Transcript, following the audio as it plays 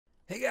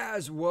Hey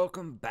guys,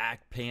 welcome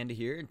back. Panda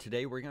here, and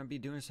today we're going to be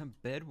doing some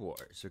Bed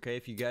Wars, okay?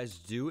 If you guys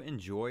do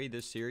enjoy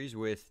this series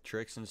with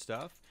tricks and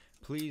stuff,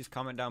 please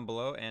comment down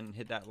below and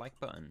hit that like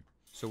button.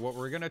 So what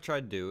we're going to try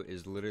to do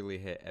is literally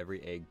hit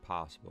every egg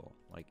possible,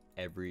 like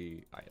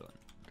every island.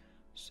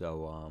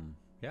 So,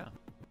 yeah.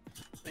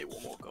 Need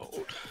one more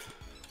gold.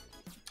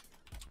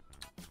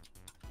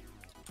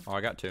 Oh,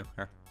 I got two.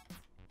 Here.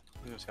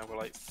 I'm gonna say I've got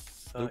like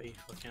 30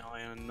 fucking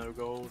iron and no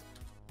gold.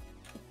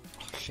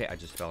 Oh, shit, I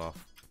just fell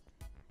off.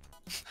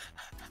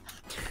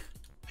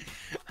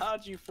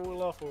 How'd you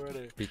fall off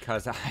already?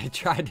 Because I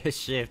tried to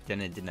shift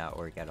and it did not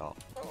work at all.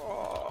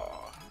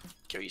 Oh,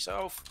 kill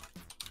yourself.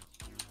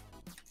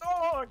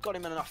 Oh, I got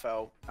him and I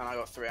fell. And I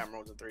got 3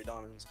 emeralds and 3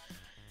 diamonds.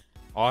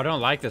 Oh, I don't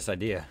like this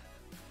idea.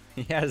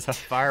 He has a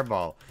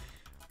fireball.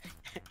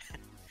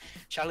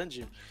 Challenge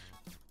him.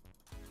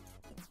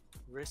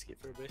 Risk it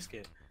for a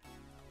biscuit.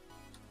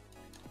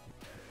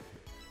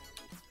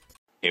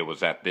 It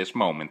was at this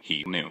moment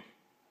he knew.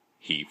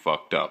 He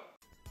fucked up.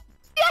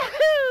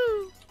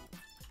 Yahoo!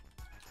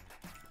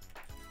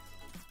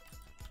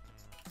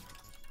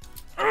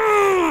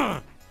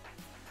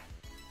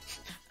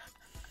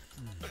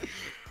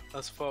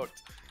 That's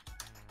fucked.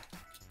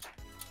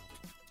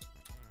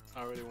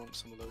 I really want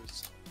some of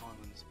those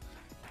diamonds.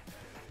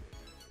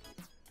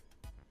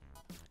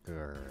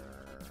 Grr.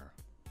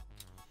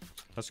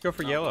 Let's go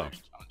for yellow.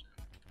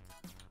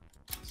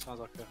 Sounds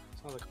like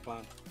a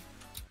plan.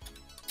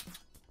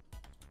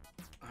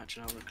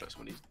 Actually, I'm gonna collect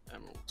some of these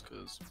emeralds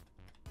because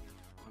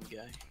I'm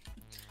gay.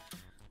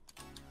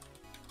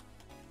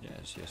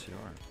 Yes, you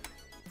are.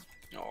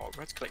 Oh,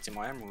 Red's collecting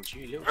my emeralds,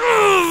 you little.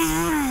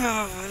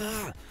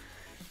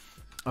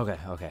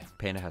 Okay.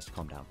 Panda has to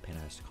calm down. You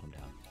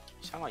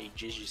sound like you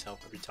jizz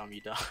yourself every time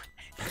you die.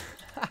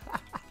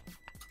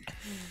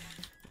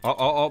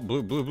 Oh,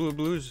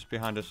 blue's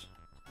behind us.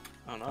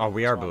 Oh no. Oh,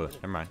 we are blue.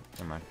 Never mind.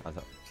 I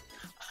thought.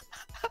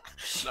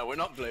 No, we're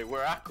not blue.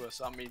 We're aqua.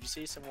 So I mean, if you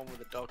see someone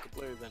with a darker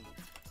blue, then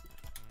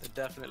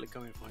they're definitely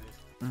coming for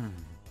you.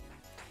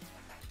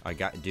 I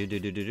got do.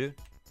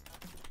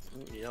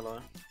 Ooh,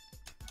 yellow.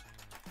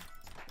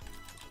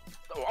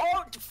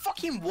 Oh,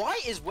 fucking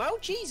white as well,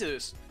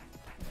 Jesus!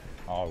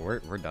 Oh, we're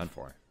done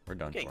for. We're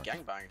done Getting for.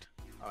 gangbanged.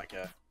 I don't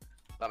care.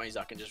 That means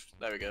I can just.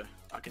 There we go.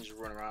 I can just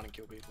run around and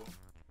kill people.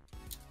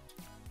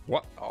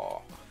 What?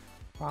 Oh.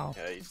 Wow.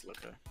 Yeah, he's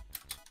looking.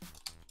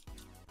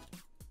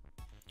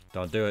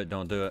 Don't do it.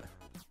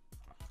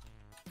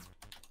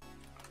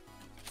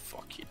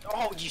 Fuck you.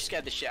 Oh, you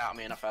scared the shit out of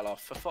me and I fell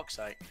off. For fuck's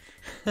sake.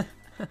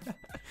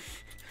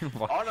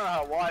 What? I don't know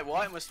how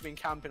White must have been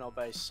camping our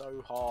base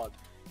so hard.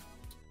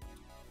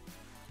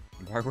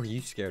 Why were you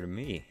scared of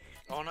me?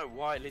 Oh no,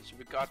 White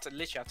literally, I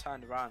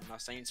turned around and I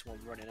seen someone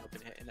running up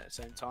and hitting at the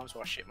same time,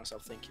 so I shit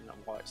myself thinking that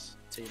White's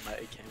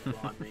teammate came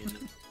behind me and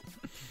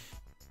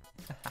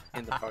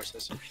in the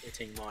process of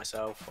shitting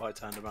myself, I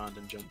turned around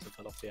and jumped and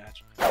fell off the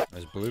edge.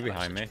 There's blue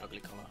behind me. Ugly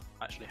colour.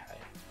 Actually, hey.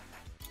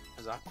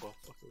 There's Aqua.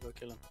 Fuck, we'll go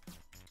kill him.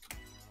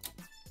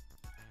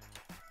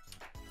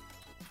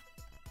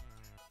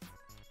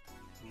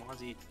 Why is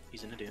he?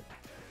 He's an idiot.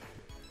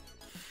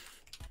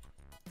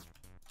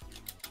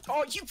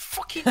 Oh, you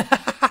fucking!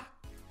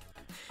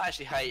 I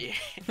actually hate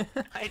you.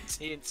 I hate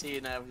TNT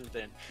and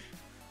everything.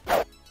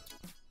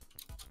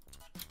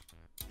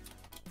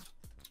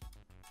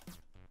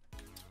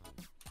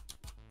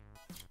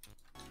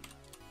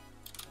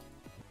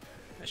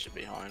 This should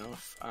be high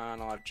enough,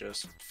 and I've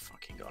just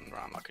fucking gone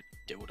around like a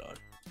dildo.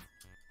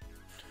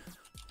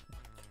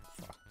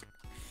 Fuck.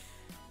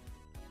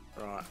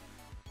 Right.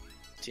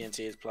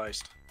 TNT is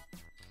placed.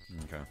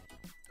 Okay.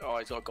 Oh,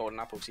 he's got golden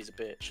apples, he's a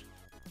bitch.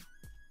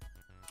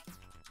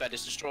 Bed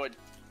is destroyed.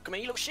 Come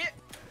here, you little shit!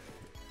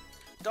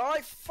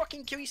 Die!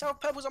 Fucking kill yourself!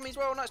 Purple's on me as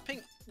well, no, it's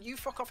pink. You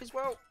fuck off as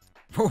well.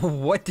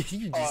 What did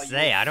you just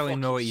say? I don't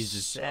even know what you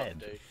just suck, said.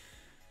 dude.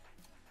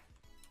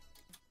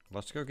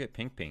 Let's go get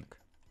pink.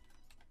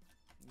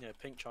 Yeah,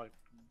 pink tried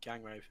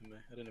gang raping me.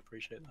 I didn't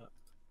appreciate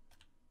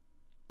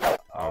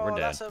that. Oh, we're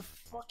dead. That's a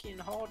fucking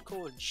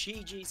hardcore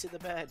GG to the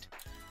bed.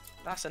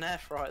 That's an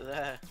F right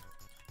there.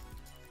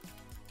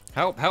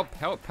 Help!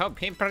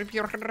 Pink.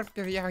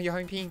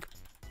 Pink.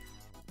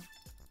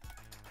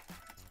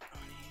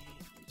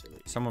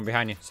 Someone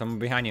behind you.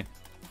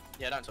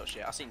 Yeah, don't touch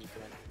shit. I seen you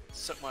come in.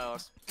 Suck my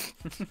ass.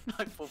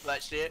 Don't fall for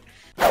that shit.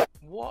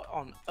 What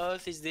on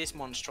earth is this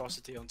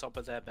monstrosity on top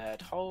of their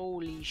bed?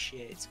 Holy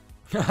shit.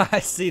 I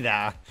see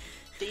that.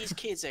 These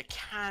kids are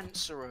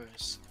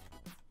cancerous.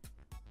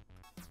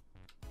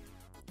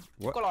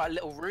 What? Got like a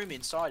little room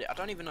inside it. I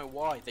don't even know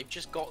why. They've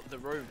just got the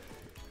room.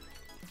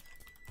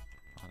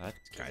 Oh, that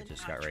guy An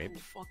just got actual raped.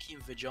 Fucking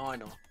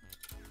vagina.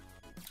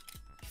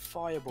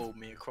 Fireballed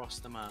me across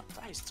the map.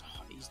 That is.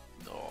 He's.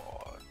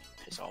 Oh,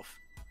 piss off.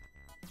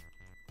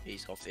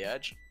 He's off the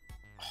edge.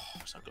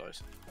 Oh, so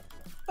close.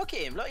 Look at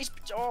him. Look, he's.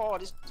 Oh,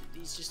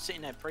 he's just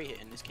sitting there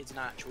pre-hitting. This kid's an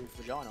actual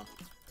vagina.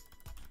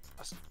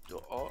 That's.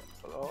 Oh.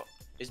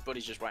 His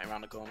buddy's just right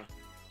around the corner.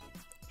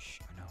 Shh,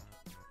 I know.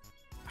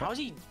 How's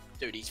he?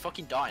 Dude, he's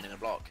fucking dying in a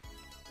block.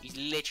 He's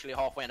literally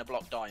halfway in a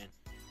block dying.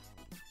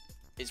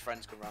 His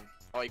friends can run.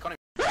 Oh, you can't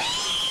even...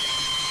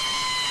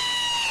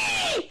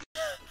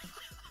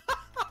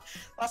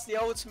 That's the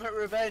ultimate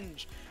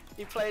revenge.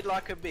 He played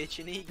like a bitch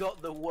and he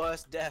got the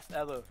worst death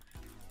ever.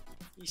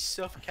 He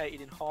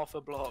suffocated in half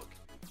a block.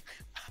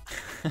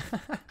 You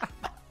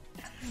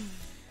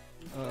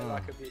play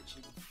like a bitch,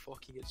 you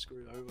fucking get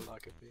screwed over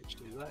like a bitch,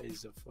 dude. That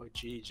is a fuck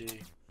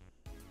GG.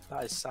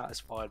 That has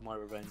satisfied my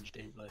revenge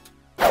deeply.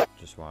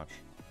 Just watch.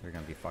 They're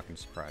gonna be fucking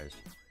surprised.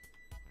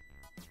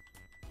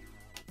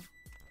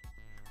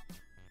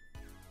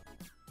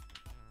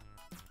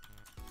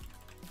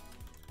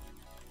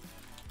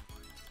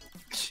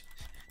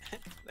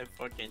 They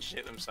fucking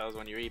shit themselves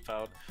when you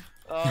repowered.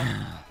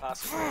 Oh,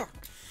 that's great.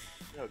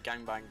 Yo,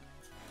 gangbang.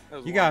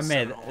 You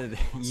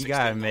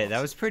gotta admit,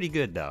 that was pretty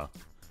good though.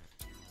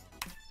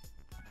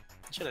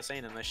 Should have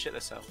seen them. They shit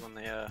themselves when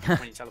they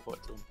when you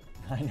teleport to them.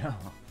 I know.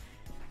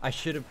 I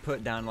should have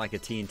put down like a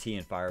TNT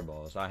and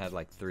fireballs. I had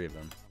like 3 of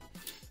them.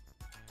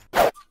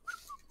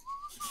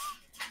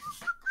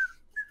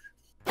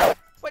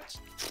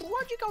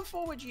 Why'd you go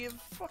forward, you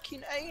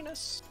fucking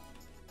anus?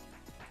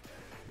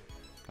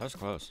 That was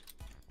close.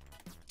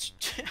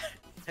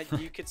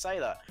 You could say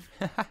that.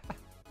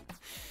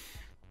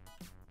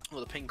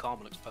 Well, the pink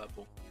armor looks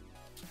purple.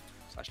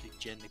 It's actually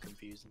gender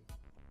confusing.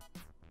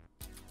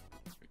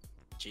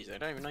 Jeez, I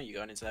don't even know you're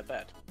going into their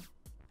bed.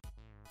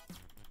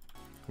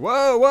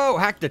 Whoa, whoa!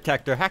 Hack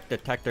detector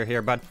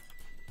here, bud.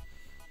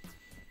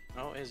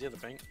 Oh, here's the other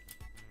pink.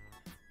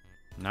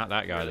 Not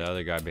that guy, Really? the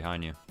other guy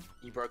behind you.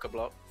 You broke a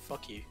block.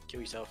 Fuck you. Kill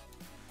yourself.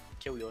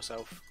 Kill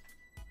yourself.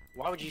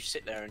 Why would you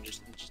sit there and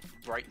just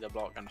break the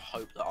block and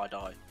hope that I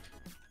die?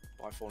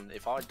 By falling,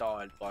 if I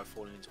died by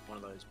falling into one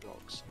of those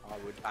blocks, I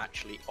would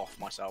actually off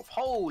myself.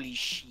 Holy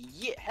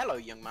shit! Hello,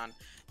 young man.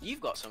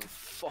 You've got some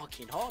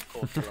fucking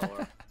hardcore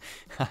killer.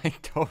 I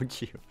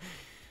told you.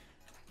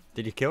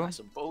 Did you kill him? That's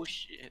some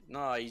bullshit.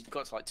 No, he's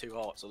got to like 2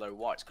 hearts, although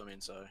white's come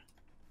in, so.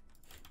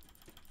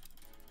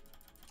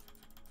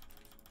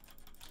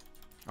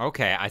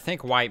 Okay, I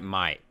think white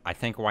might.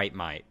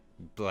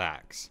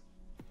 Blacks.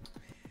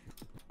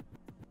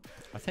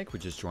 I think we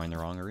just joined the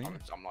wrong arena.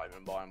 I'm not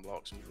even buying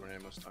blocks. I'm just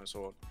running my stone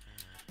sword.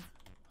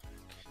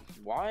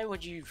 Why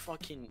would you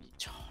fucking...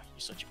 Oh, you're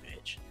such a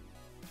bitch.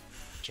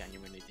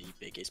 Genuinely the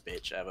biggest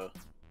bitch ever.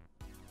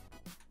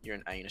 You're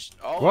an anus.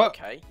 Oh, what?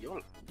 Okay.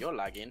 You're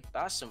lagging.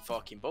 That's some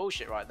fucking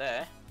bullshit right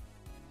there.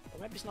 Or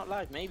maybe it's not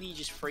lag. Maybe you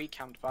just free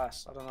camped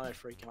past. I don't know if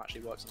free cam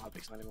actually works on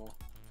Hypixel anymore.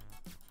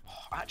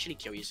 Oh, actually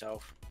kill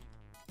yourself.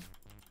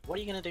 What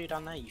are you gonna do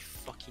down there, you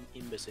fucking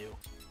imbecile?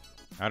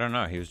 I don't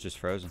know. He was just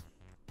frozen.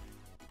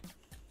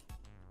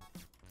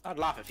 I'd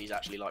laugh if he's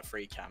actually like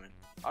free camming.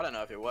 I don't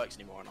know if it works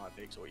anymore on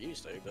Hypixel or it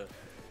used to, but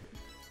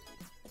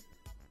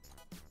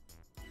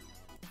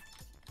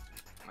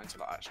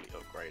until I actually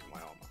upgrade my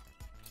armor,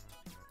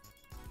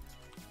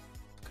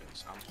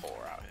 because I'm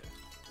poor out here.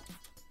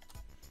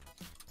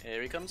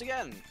 Here he comes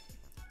again.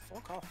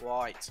 Fuck off,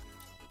 white.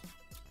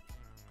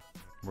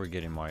 We're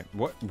getting white.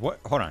 What?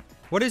 Hold on.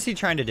 What is he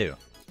trying to do?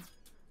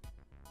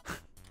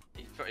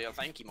 I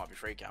think he might be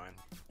free camming.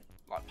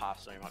 Like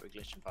past, so he might be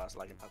glitching past,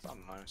 lagging past. I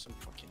don't know, some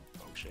fucking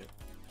bullshit.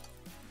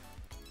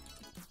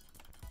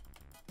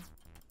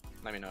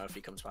 Let me know if he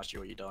comes past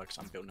you or you die, because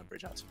I'm building a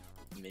bridge out to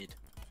mid.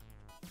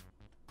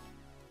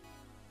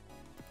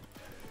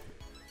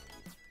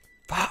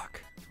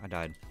 Fuck! I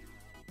died.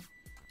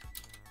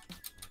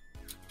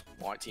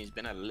 White team's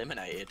been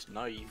eliminated.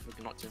 No, you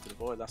fucking knocked him into the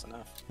void, that's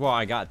enough. Well,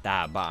 I got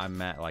that, but I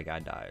meant like I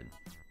died.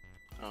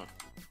 Oh.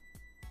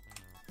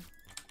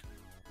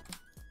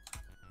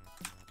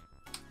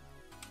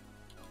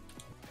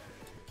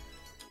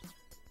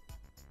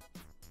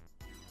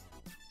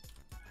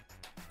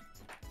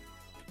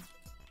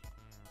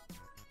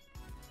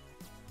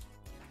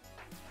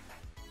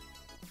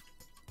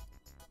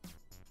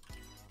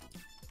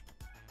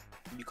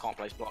 You can't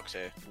place blocks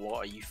here. What,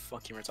 are you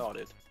fucking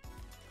retarded?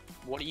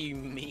 What do you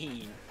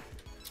mean?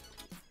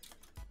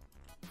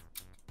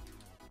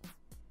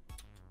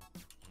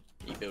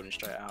 You building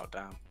straight out,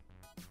 damn.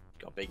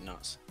 Got big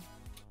nuts.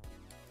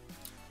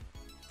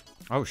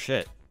 Oh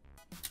shit!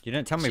 You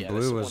didn't tell me Yeah,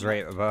 blue was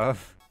right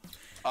above.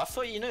 I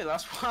thought you knew,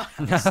 that's why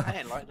I'm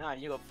saying, like, nah,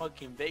 you got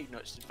fucking big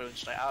nuts just building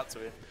straight out to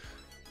him.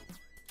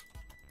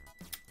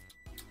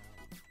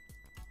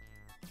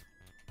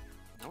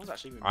 No one's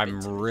actually even I'm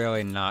been to me.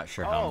 really not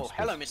sure how. Oh,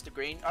 hello, Mr.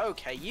 Green.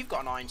 Okay, you've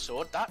got an iron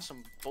sword. That's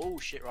some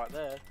bullshit right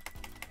there.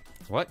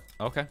 What?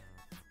 Okay.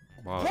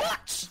 Wow.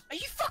 What? Are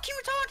you fucking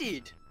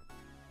retarded?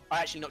 I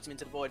actually knocked him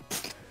into the void.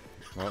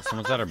 Well,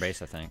 someone's at our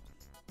base, I think.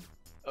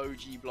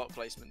 OG block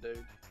placement,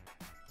 dude.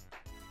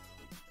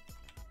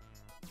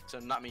 So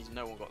that means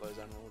no one got those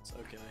emeralds.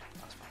 Okay,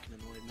 that's fucking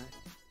annoying me.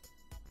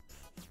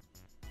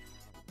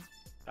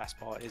 Best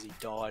part is he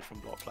died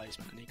from block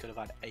placement and he could have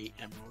had 8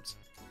 emeralds.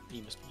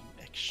 He must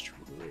be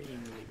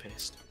extremely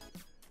pissed.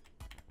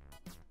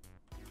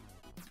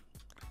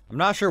 I'm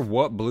not sure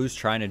what blue's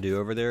trying to do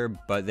over there,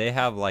 but they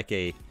have like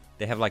a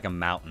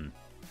mountain,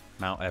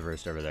 Mount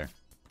Everest over there.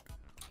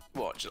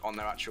 What? Just on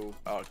their actual?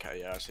 Oh, okay,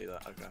 yeah, I see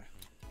that. Okay,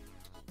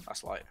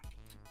 that's like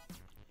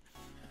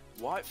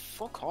White,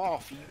 fuck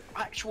off, you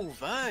actual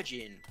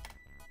virgin.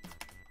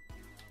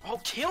 Oh,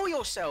 kill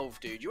yourself,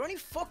 dude. You only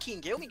fucking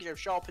kill me because you have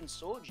sharpened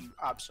swords, you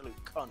absolute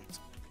cunt.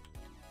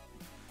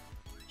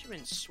 You've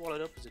been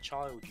swallowed up as a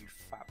child, you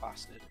fat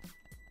bastard.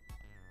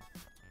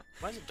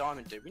 Where's the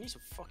diamond, dude? We need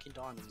some fucking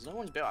diamonds. No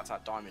one's built out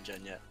that diamond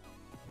gen yet.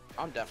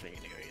 I'm definitely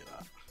gonna go get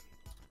that.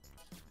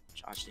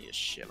 I just need a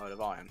shitload of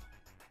iron.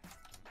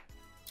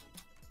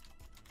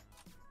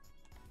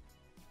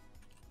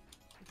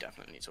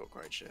 Definitely need to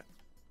upgrade shit.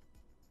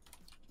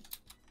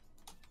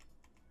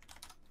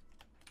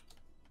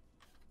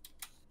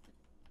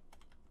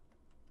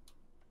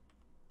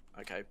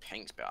 Okay,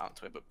 Pink's bit out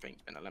to it, but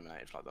Pink's been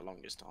eliminated for like the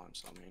longest time,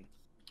 so I mean...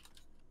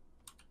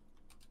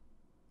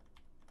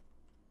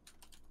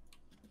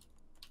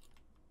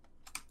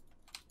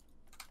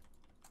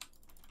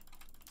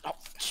 Oh!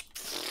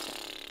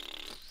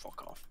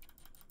 Fuck off.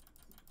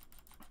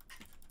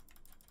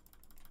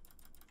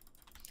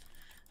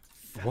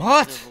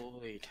 What?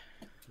 Void.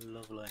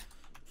 Lovely.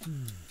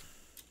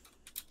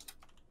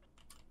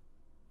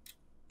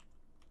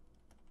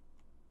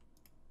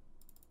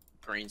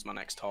 Green's my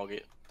next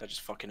target. They're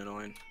just fucking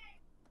annoying.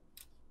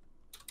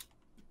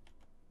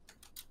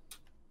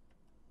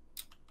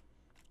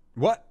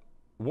 What?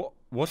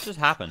 What just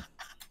happened?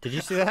 Did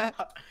you see that?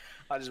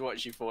 I just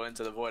watched you fall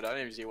into the void. I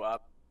didn't even see what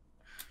happened.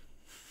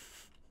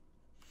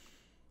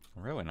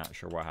 I'm really not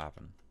sure what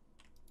happened.